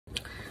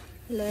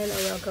Hello,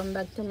 welcome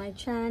back to my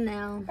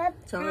channel.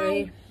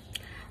 Sorry,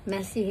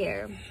 messy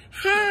hair.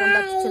 Welcome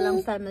back to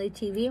Tulang Family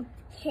TV.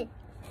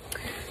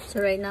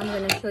 So right now I'm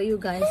gonna show you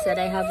guys that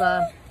I have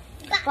a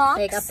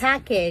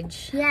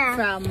package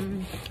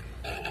from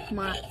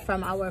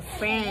our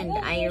friend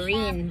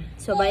Irene.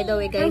 So by the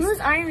way, guys,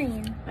 who's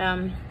Irene?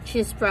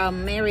 She's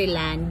from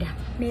Maryland.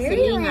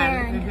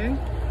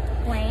 Maryland.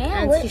 Wow.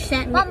 And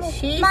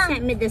she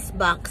sent me this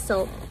box.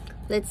 So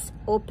let's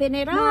open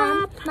it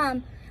up.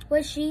 Mom,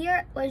 was she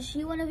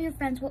one of your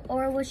friends,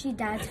 or was she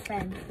Dad's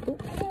friend?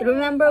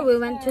 Remember we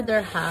went to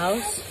their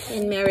house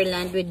in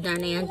Maryland with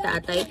Nanay and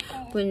Tatay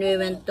when we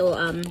went to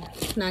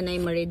Nanay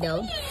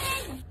Maridel.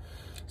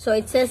 So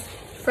it says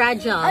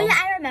fragile. Oh yeah,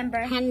 I remember.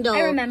 Handle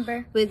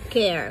with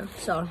care.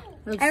 So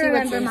let's see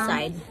what's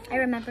inside. Mom. I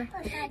remember.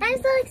 I'm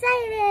so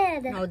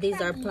excited. Oh, these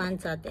are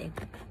plants, Ate.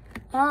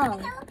 Oh.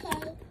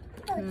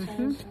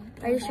 Mm-hmm.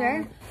 Are you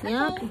sure?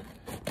 Yep.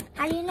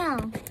 How do you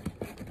know?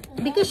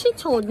 Because she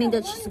told me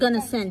that she's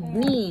gonna send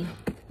me.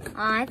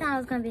 Oh, I thought it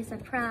was gonna be a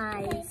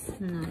surprise.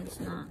 No,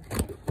 it's not.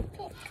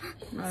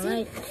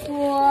 Alright.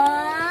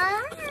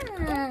 Wow.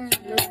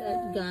 Look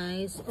at,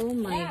 guys. Oh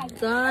my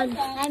God.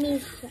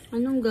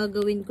 Anong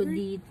gagawin ko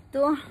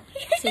dito?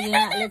 Sige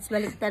nga, let's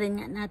baliktarin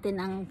nga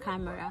natin ang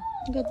camera.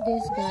 Look at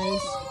this,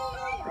 guys.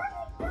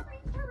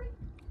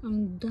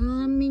 Ang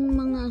daming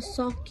mga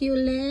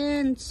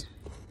succulents.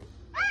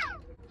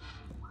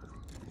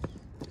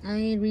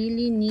 I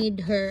really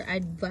need her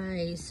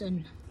advice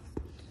on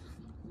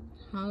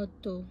how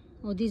to.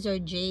 Oh, these are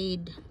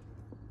jade.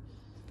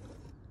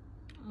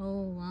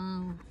 Oh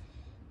wow,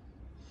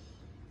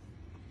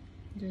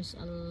 there's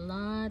a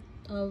lot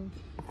of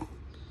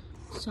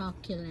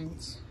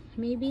succulents.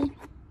 Maybe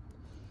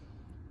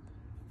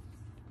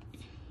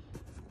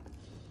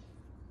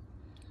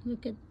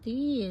look at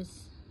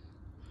these.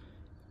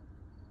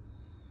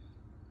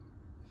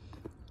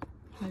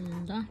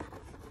 Hala,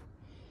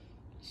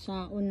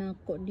 saon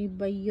ako di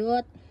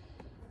bayot.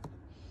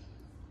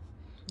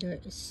 There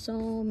is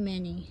so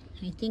many.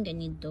 I think I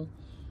need to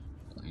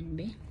kuan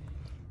be.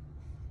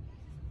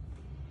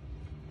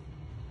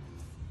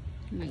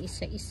 May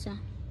isa-isa.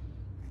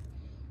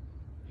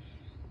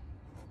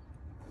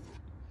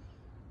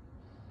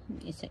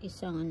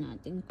 Isa-isa nga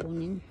natin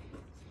kunin.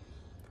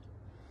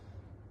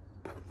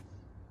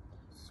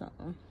 So,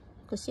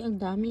 kasi ang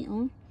dami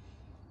oh.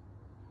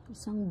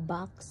 Isang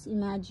box.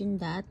 Imagine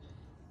that.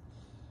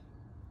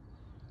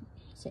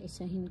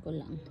 Isa-isahin ko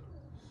lang.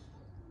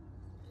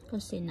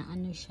 Kasi na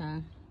ano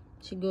siya.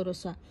 Siguro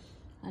sa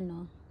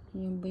ano,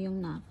 yung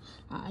na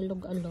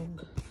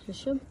aalog-alog. So,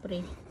 syempre,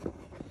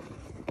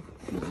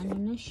 na ano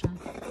na siya.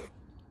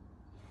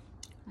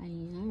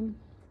 Ayan.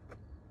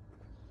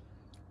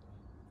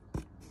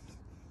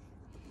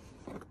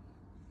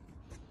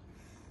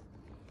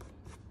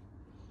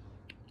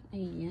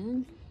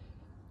 Ayan.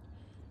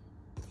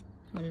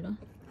 Hala.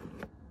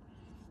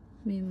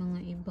 May mga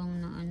ibang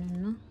na ano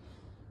na.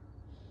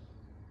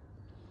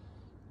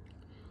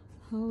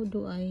 How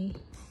do I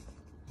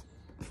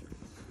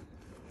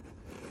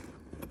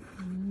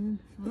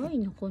ay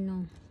naku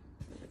no.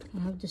 I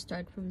have to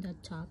start from the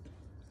top.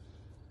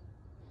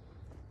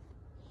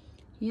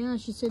 Yeah,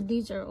 she said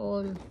these are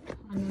all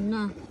ano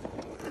na.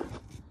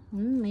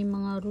 May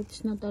mga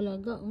roots na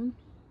talaga oh.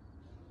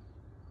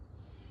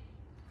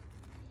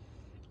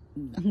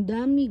 Ang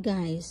dami,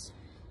 guys.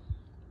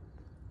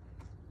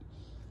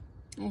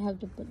 I have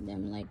to put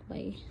them like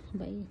by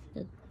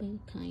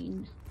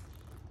kind.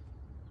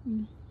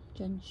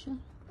 Dyan siya.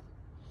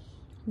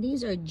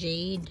 These are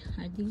jade.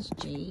 Are these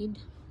jade?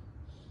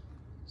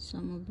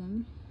 Some of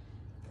them.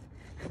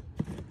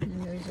 And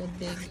there's a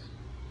big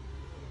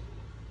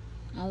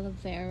aloe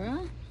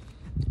vera.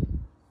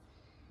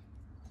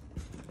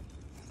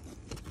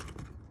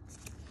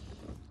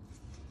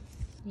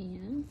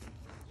 Ayan.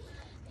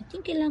 I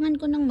think kailangan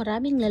ko ng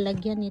maraming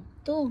lalagyan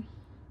ito.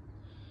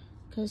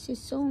 Kasi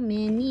so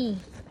many.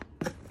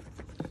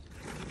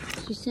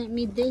 She sent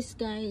me this,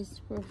 guys,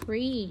 for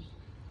free.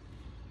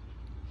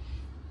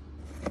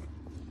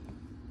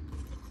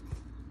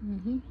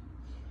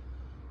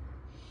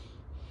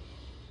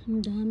 Ang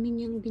dami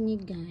niyang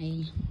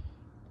binigay.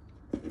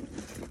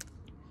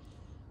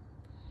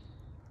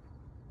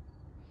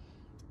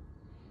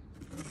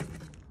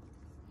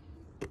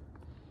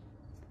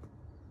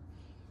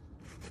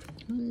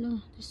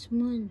 Hala, this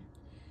one.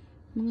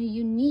 Mga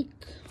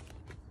unique.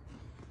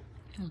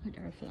 Look at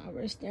our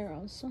flowers there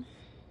also.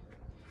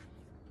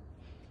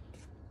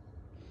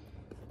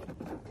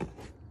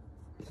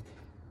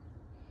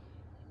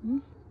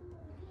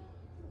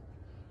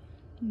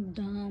 Ang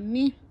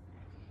dami.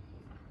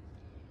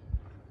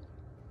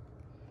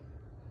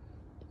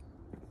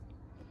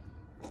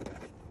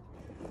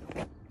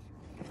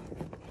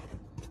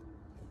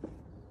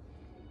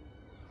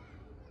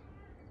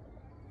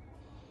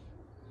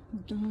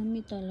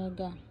 Dami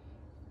talaga.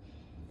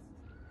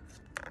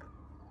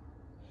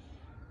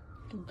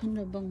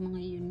 Maganda bang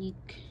mga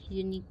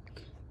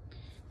unique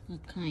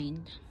na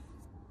kind.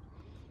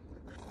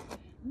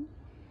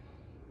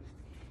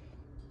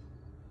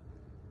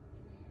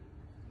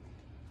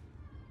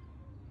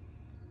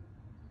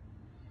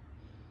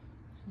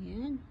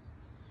 Ayan.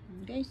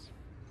 Guys.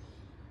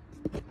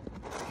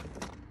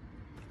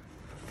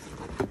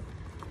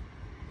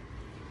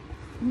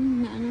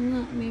 Ano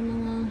nga, may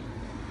mga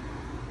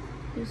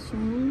this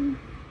one.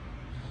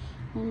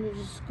 Ano,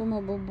 Diyos ko,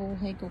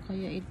 mabubuhay ko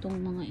kaya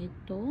itong mga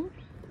ito.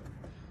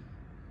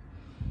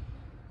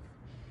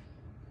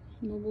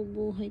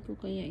 Mabubuhay ko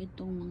kaya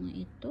itong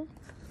mga ito.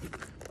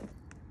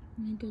 Oh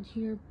my God,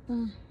 here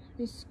pa.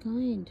 This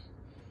kind.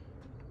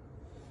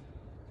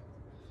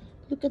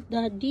 Look at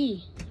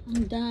daddy.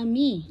 Ang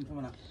dami.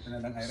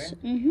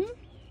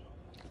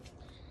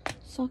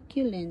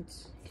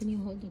 Succulents. Can you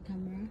hold the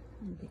camera?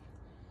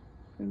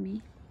 For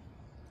me.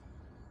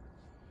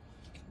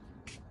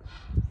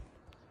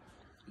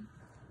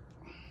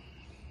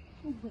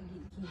 Oh,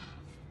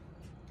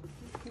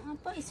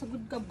 apa,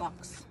 isagod ka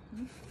box.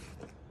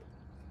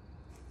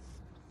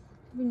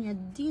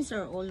 These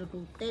are all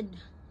rooted.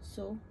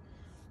 So,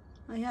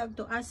 I have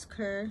to ask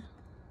her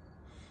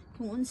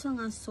kung unsa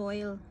nga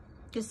soil.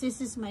 Because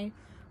this is my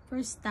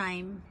first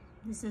time.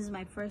 This is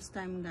my first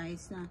time,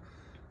 guys, na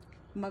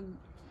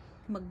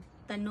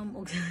magtanom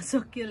og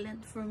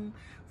succulent from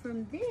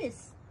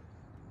this.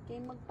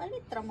 Kay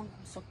magpalit ra mag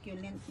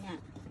succulent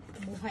nga.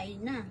 Buhay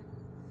na.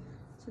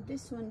 So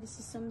this one, this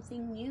is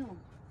something new.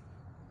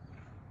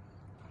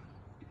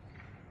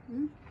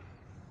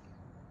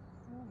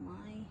 Oh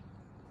my.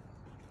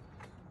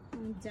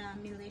 Ang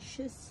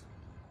dami-licious.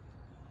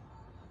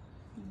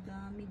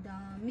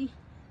 Dami-dami.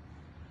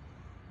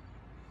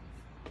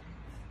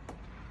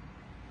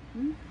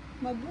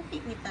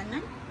 Mabuti ni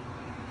tanan.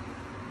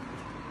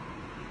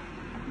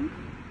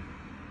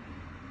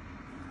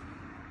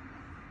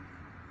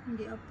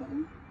 Hindi apa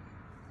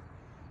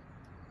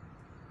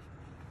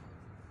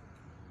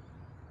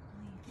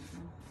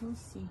we'll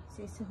see.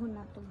 Sisihon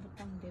na itong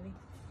butang diri.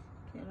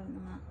 Pero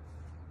mga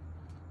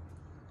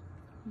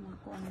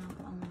makuha na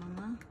ko ang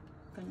mga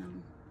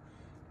kanang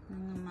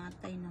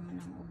nangamatay naman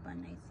ang uban,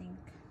 I think.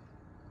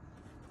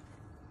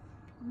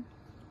 Ang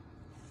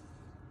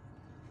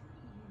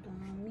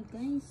dami,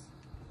 guys.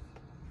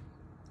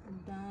 Ang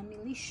dami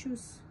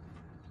licious.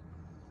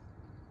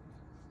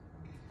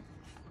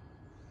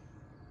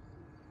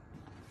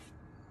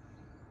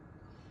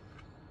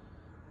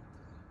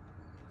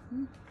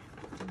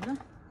 Wala.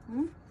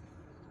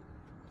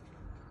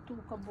 Ito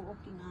kabuo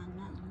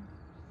kinana.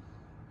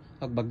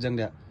 Pagbagjang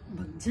dia.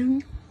 Bagjang.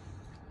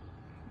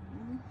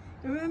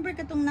 Remember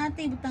katong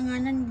natay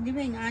butanganan, di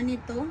ba yung ani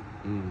to?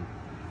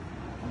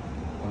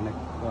 Pag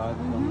nagkuhan,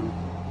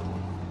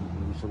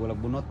 gusto ko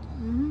lang bunot.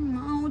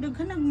 Maaudag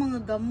ka ng mga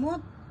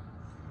gamot.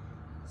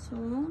 So,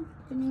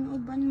 kaning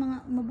uban mga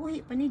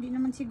mabuhi pa ni, di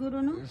naman siguro,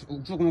 no?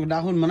 Gusto ko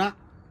magdahon man na.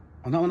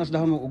 Ano na sa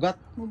dahon mo ugat?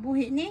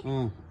 Mabuhi ni?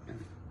 Oo.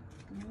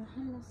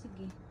 Hala,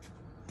 sige.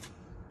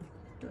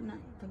 Ito na,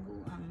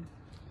 taguang.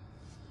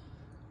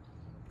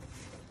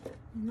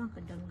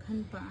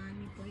 Nakadaghan pa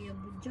ani po yung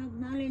budyag.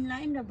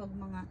 Nalin-lain na bag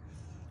mga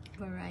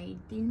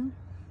variety, no?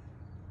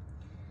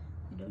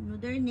 I don't know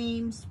their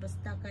names.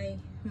 Basta kay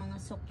mga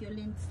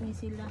succulents ni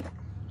sila.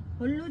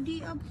 Holo,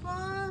 di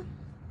apa.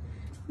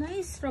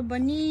 Nice,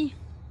 rabani.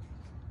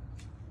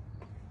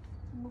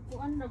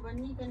 Bukuan,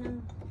 rabani ka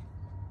ng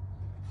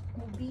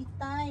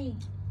mabitay.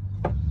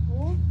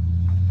 Oh,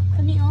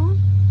 kani oh.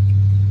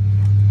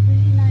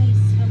 Really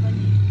nice,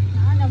 rabani.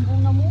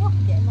 Nambong namuwak.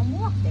 Di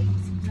mamuwak. Di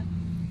sila.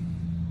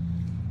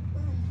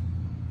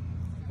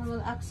 I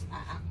will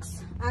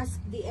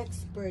ask the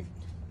expert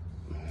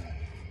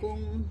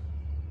kung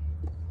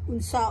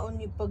unsaon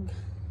ni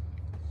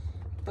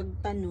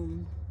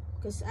pagtanom,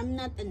 because I'm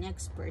not an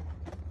expert.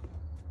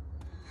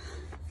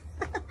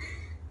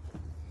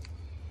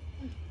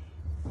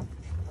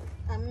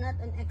 I'm not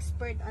an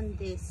expert on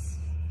this,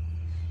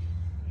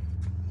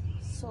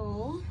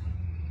 so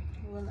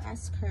we'll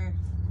ask her.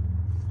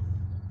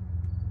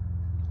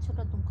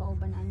 Saka itong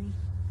kauban ani.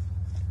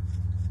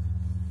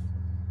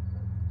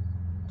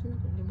 Ito na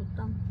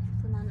kagibutang.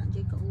 Ito na na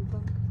dyan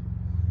kaubang.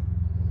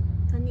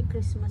 Kani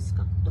Christmas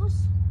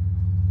cactus.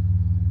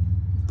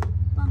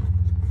 Pa.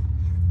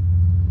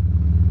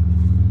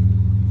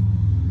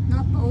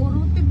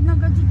 Napa-urutig na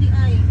gadyo di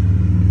ay.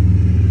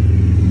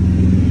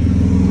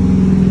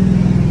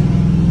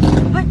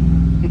 Ay!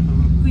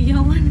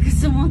 Kuyawan ka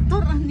sa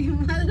motor,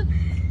 animal.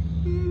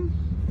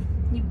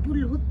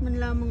 Nibulhot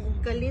man lamang og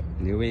kalit.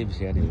 Ni wave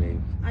siya, ni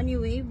wave. Ani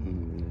wave?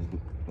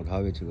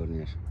 Maghawid siguro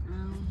niya siya.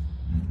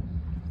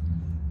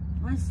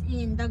 As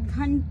in,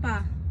 daghan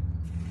pa.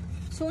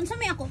 So, unsa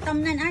may ako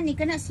tamnan ani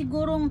kana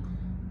sigurong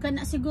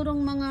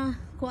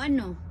mga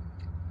kuano.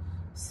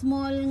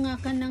 Small nga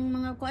kanang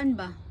mga kuan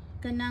ba?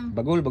 Kanang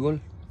Bagol. bagul.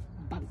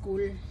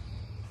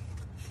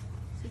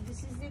 So,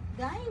 this is it,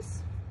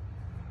 guys.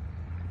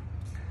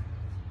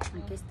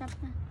 Okay, stop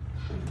na.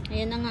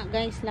 Ayan na nga,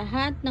 guys,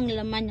 lahat ng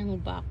laman ng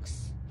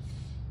box.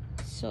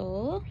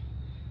 So,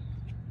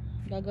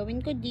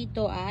 gagawin ko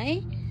dito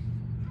ay,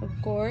 of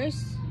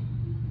course,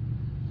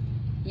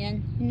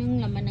 yan,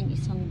 yun yung laman ng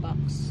isang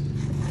box.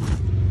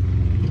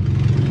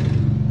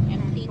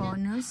 Empty na.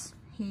 Bonus,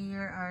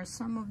 here are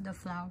some of the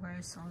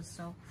flowers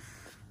also.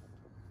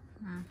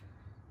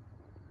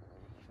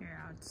 here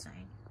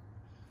outside.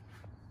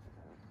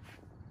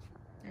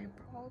 They're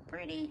all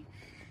pretty.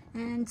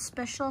 And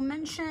special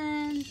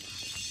mention,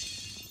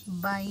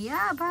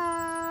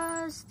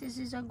 bayabas. This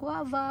is a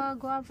guava.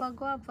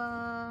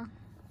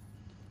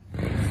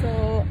 So,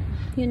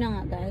 yun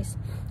na nga guys.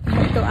 I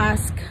have to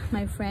ask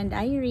my friend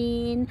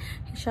Irene.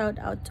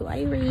 Shout out to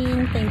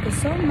Irene. Thank you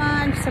so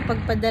much sa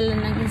pagpadala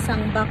ng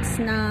isang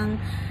box ng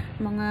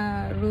mga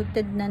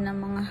rooted na ng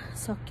mga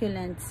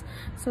succulents.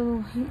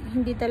 So,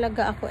 hindi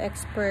talaga ako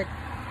expert.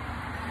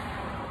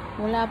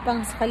 Wala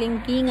pang sa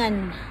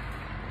kalingkingan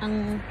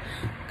ang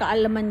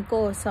kaalaman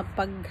ko sa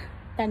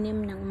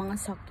pagtanim ng mga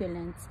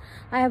succulents.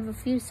 I have a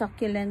few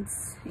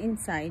succulents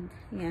inside.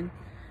 Yan.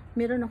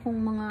 Meron akong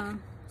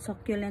mga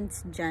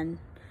succulents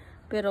dyan.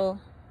 Pero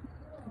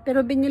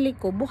binili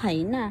ko,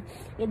 buhay na.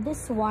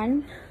 This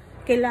one,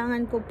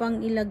 kailangan ko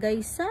pang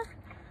ilagay sa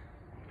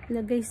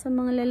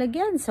mga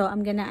lalagyan. So,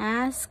 I'm gonna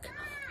ask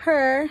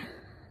her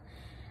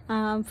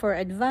for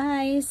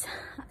advice,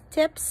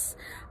 tips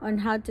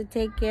on how to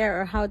take care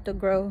or how to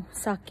grow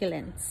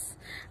succulents.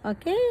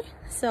 Okay?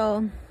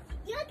 So,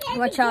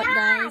 watch out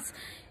guys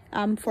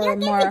for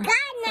more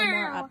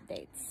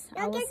updates.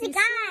 I will see you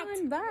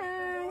soon.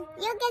 Bye.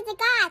 You get the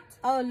cat.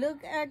 Oh,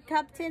 look at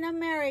Captain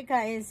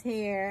America is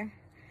here.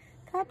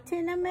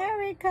 Captain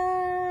America.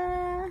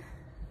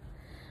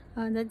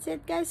 Oh, that's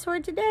it guys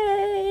for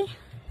today.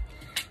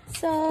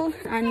 So,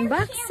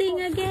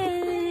 unboxing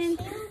again.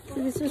 So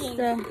this was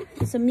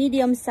it's a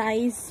medium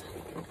size,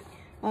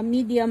 a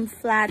medium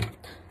flat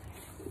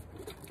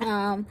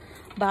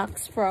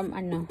box from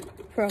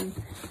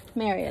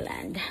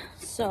Maryland.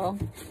 So,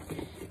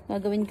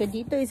 gagawin ko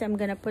dito is I'm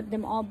gonna put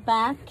them all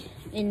back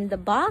in the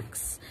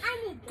box,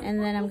 and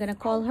then I'm gonna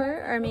call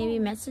her or maybe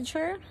message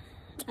her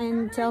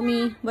and tell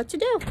me what to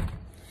do.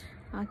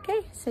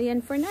 Okay, so yan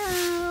for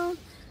now.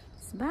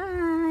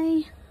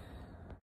 Bye.